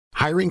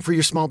Hiring for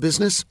your small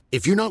business?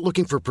 If you're not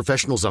looking for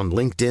professionals on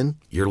LinkedIn,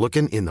 you're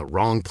looking in the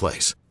wrong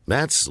place.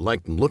 That's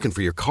like looking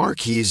for your car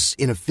keys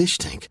in a fish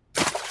tank.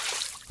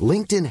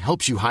 LinkedIn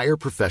helps you hire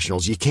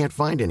professionals you can't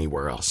find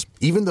anywhere else,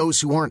 even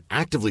those who aren't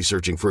actively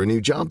searching for a new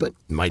job but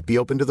might be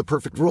open to the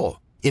perfect role.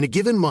 In a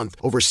given month,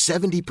 over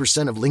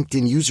 70% of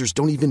LinkedIn users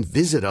don't even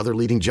visit other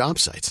leading job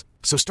sites.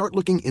 So start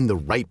looking in the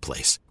right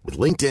place. With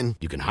LinkedIn,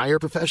 you can hire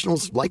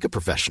professionals like a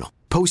professional.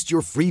 Post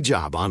your free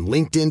job on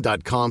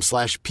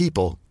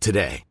linkedin.com/people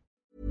today.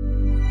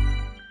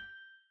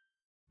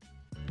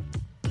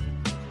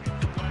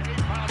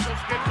 Marshall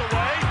skips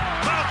away.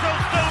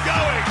 Marshall's still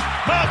going.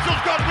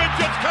 Marshall's got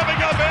Richards coming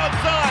up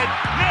outside.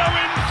 Now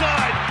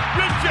inside.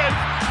 Richards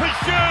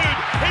pursued.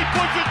 He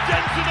pushes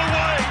Jensen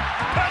away.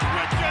 Pat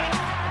Richards.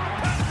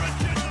 Pat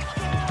Richards has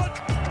scored.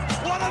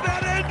 What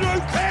about Andrew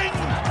King?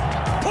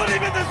 Put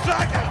him in the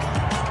circuit.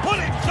 Put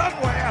him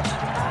somewhere.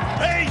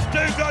 He's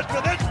too good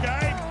for this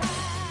game.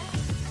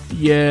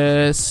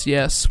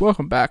 Yes.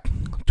 Welcome back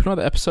to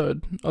another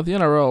episode of the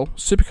NRL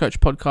Supercoach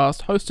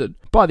podcast hosted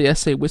by the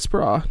SC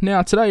Whisperer.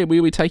 Now, today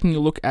we'll be taking a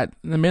look at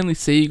the Manly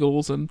Sea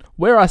Eagles and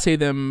where I see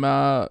them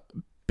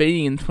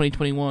being in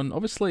 2021.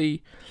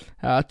 Obviously,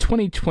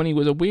 2020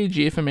 was a weird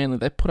year for Manly.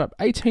 They put up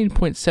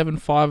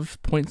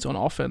 18.75 points on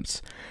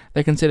offense.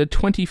 They conceded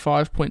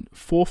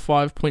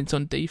 25.45 points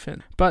on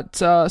defense. But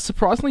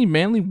surprisingly,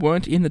 Manly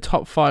weren't in the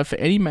top 5 for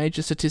any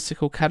major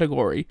statistical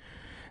category.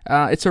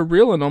 It's a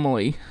real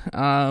anomaly.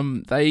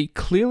 They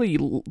clearly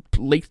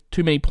leaked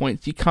too many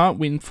points. You can't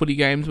win footy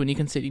games when you're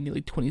conceding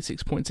nearly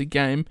 26 points a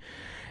game.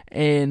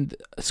 And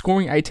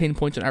scoring 18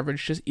 points on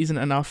average just isn't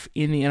enough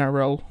in the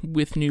NRL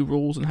with new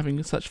rules and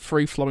having such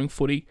free-flowing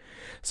footy.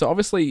 So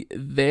obviously,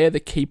 they're the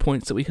key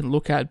points that we can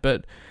look at.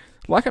 But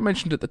like I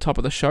mentioned at the top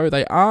of the show,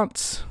 they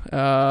aren't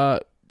the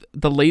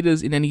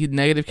leaders in any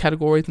negative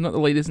categories. They're not the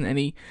leaders in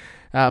any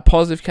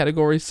positive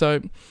categories.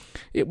 So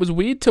it was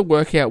weird to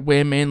work out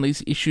where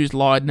Manly's issues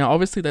lied. Now,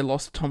 obviously, they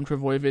lost Tom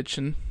Trbojevic,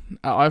 and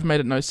I've made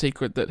it no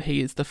secret that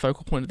he is the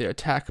focal point of their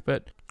attack.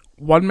 But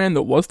one man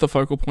that was the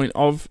focal point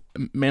of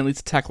Manly's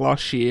attack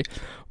last year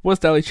was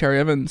Daly Cherry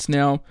Evans.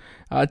 Now,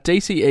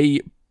 DCE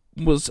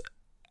was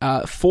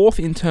fourth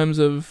in terms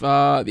of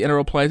the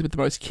NRL players with the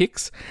most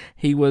kicks.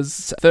 He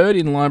was third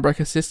in line break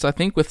assists, I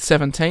think, with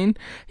 17.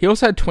 He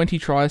also had 20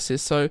 try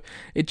assists, so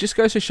it just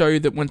goes to show you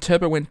that when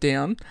Turbo went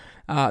down,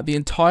 the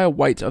entire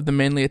weight of the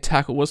Manly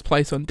attack was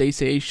placed on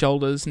DCE's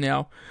shoulders.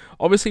 Now,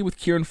 obviously with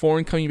Kieran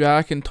Foran coming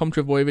back and Tom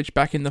Trbojevic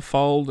back in the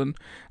fold and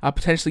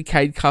potentially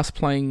Cade Cuss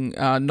playing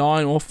 9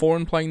 or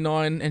Foran playing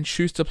 9 and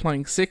Schuster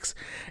playing 6,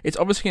 it's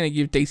obviously going to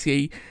give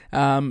DCE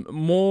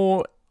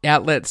more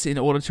outlets in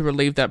order to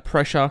relieve that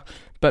pressure.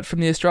 But from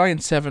the Australian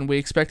 7, we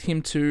expect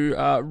him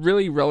to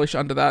really relish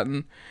under that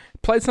and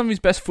played some of his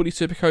best footy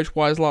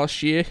Supercoach-wise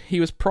last year. He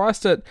was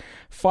priced at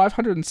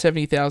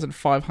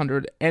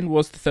 $570,500 and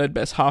was the third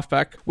best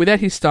halfback.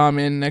 Without his star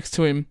man next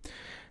to him,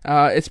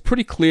 it's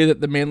pretty clear that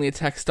the Manly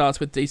attack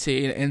starts with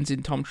DCE and ends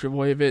in Tom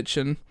Trbojevic.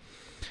 And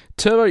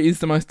Turbo is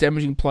the most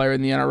damaging player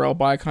in the NRL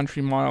by a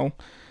country mile.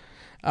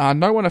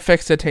 No one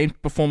affects their team's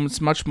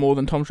performance much more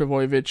than Tom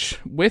Trbojevic.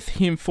 With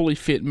him fully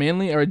fit,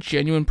 Manly are a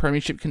genuine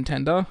premiership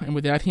contender, and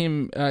without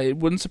him, it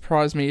wouldn't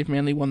surprise me if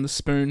Manly won the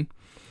Spoon.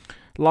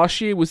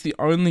 Last year was the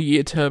only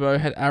year Turbo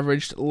had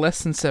averaged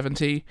less than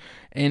 70,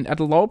 and at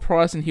a lower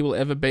price than he will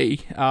ever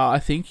be, I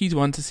think he's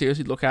one to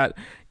seriously look at,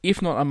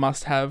 if not a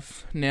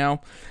must-have.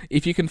 Now,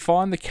 if you can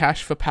find the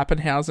cash for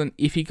Pappenhausen,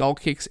 Iffy goal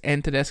kicks,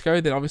 and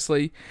Tedesco, then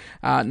obviously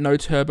no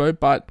Turbo,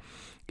 but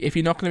if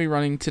you're not going to be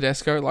running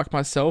Tedesco like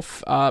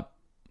myself,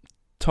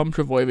 Tom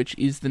Trbojevic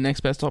is the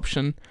next best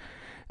option.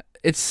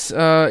 It's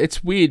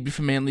weird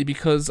for Manly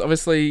because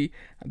obviously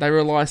they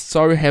rely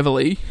so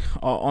heavily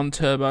on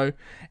Turbo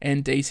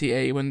and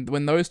DCE.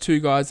 When those two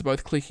guys are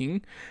both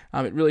clicking,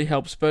 it really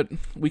helps. But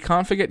we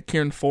can't forget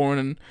Kieran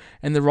Foran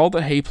and the role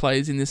that he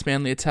plays in this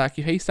Manly attack.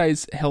 If he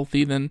stays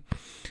healthy, then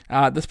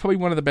that's probably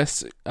one of the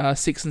best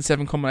 6 and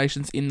 7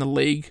 combinations in the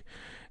league.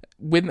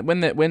 When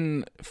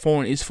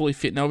Foran is fully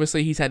fit, now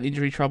obviously he's had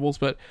injury troubles,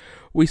 but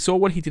we saw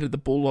what he did at the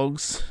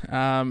Bulldogs.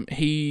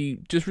 He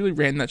just really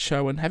ran that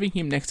show, and having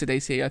him next to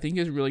DCE, I think,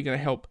 is really going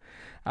to help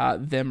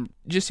them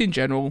just in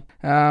general.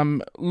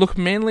 Look,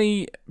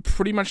 Manly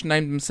pretty much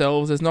named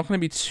themselves. There's not going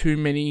to be too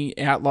many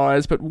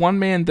outliers, but one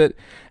man that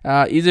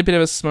is a bit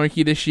of a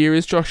smoky this year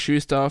is Josh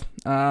Schuster.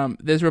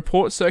 There's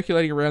reports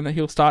circulating around that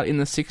he'll start in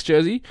the 6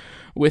 jersey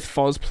with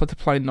Foz to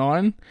play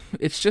 9.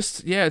 It's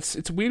just,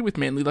 it's weird with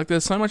Manly. Like,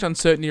 there's so much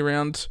uncertainty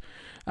around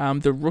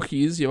the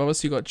rookies. You've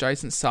obviously got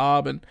Jason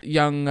Saab and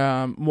young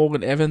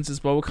Morgan Evans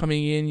as well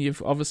coming in.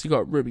 You've obviously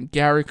got Ruben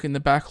Garrick in the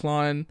back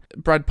line,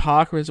 Brad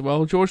Parker as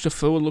well. George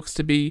Defua looks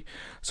to be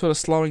sort of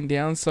slowing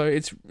down, so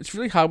it's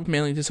really hard with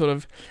Manly to sort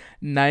of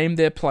name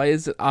their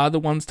players that are the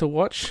ones to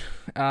watch.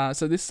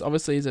 So this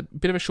obviously is a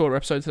bit of a shorter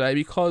episode today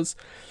because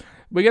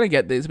we're going to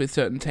get these with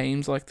certain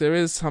teams. Like, there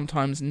is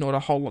sometimes not a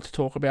whole lot to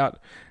talk about.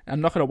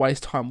 I'm not going to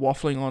waste time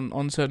waffling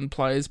on certain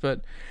players,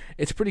 but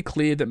it's pretty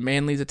clear that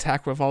Manly's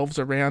attack revolves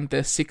around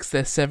their 6,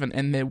 their 7,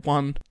 and their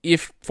 1.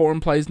 If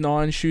Foran plays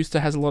 9, Schuster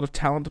has a lot of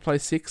talent to play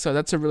 6, so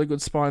that's a really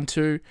good spine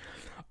too.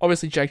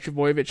 Obviously, Jake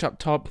Trbojevic up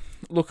top.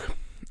 Look,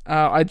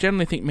 I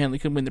generally think Manly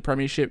can win the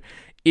premiership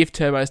if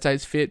Turbo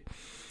stays fit.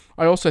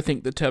 I also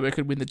think that Turbo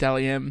could win the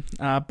Dally M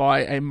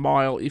by a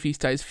mile if he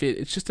stays fit.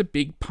 It's just a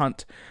big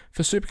punt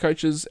for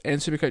Supercoaches and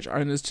Supercoach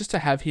owners just to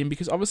have him,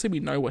 because obviously we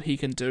know what he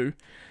can do.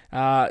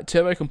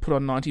 Turbo can put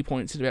on 90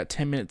 points in about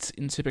 10 minutes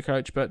in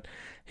Supercoach, but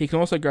he can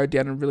also go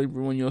down and really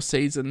ruin your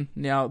season.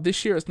 Now,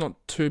 this year it's not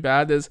too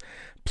bad. There's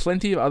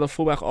plenty of other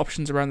fullback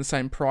options around the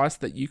same price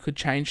that you could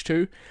change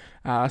to.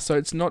 So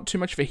it's not too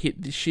much of a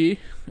hit this year.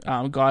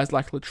 Guys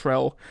like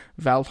Latrell,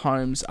 Val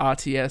Holmes,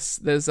 RTS,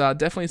 there's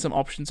definitely some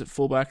options at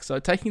fullback. So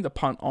taking the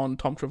punt on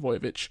Tom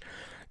Trbojevic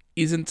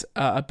isn't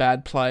a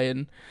bad play.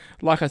 And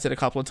like I said a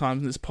couple of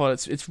times in this pod,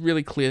 it's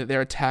really clear that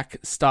their attack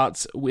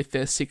starts with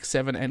their 6,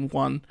 7, and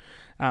 1.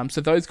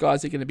 So those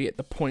guys are going to be at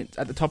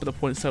the top of the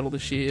points total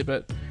this year.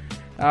 But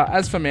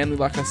as for Manly,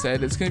 like I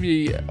said, it's going to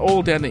be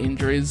all down to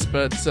injuries.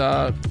 But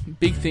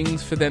big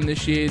things for them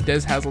this year.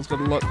 Des Hasler's got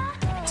a lot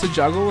to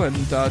juggle and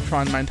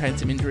try and maintain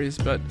some injuries.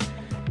 But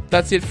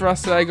that's it for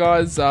us today,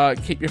 guys.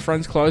 Keep your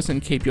friends close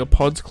and keep your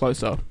pods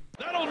closer.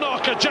 That'll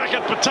knock a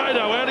jacket potato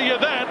out of you,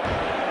 that.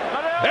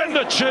 And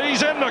the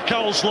cheese and the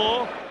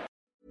coleslaw.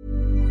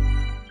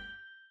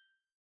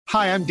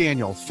 Hi, I'm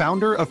Daniel,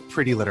 founder of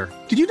Pretty Litter.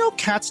 Did you know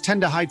cats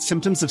tend to hide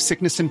symptoms of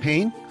sickness and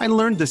pain? I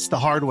learned this the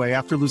hard way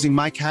after losing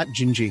my cat,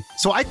 Gingy.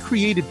 So I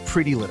created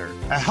Pretty Litter,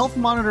 a health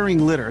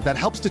monitoring litter that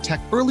helps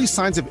detect early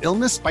signs of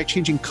illness by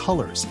changing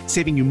colors,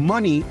 saving you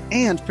money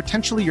and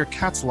potentially your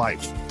cat's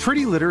life.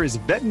 Pretty Litter is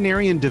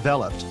veterinarian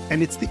developed,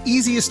 and it's the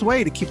easiest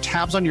way to keep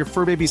tabs on your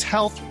fur baby's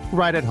health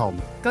right at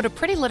home. Go to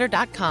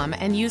prettylitter.com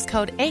and use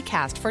code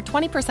ACAST for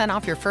 20%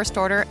 off your first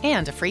order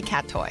and a free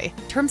cat toy.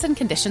 Terms and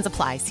conditions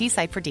apply. See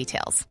site for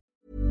details.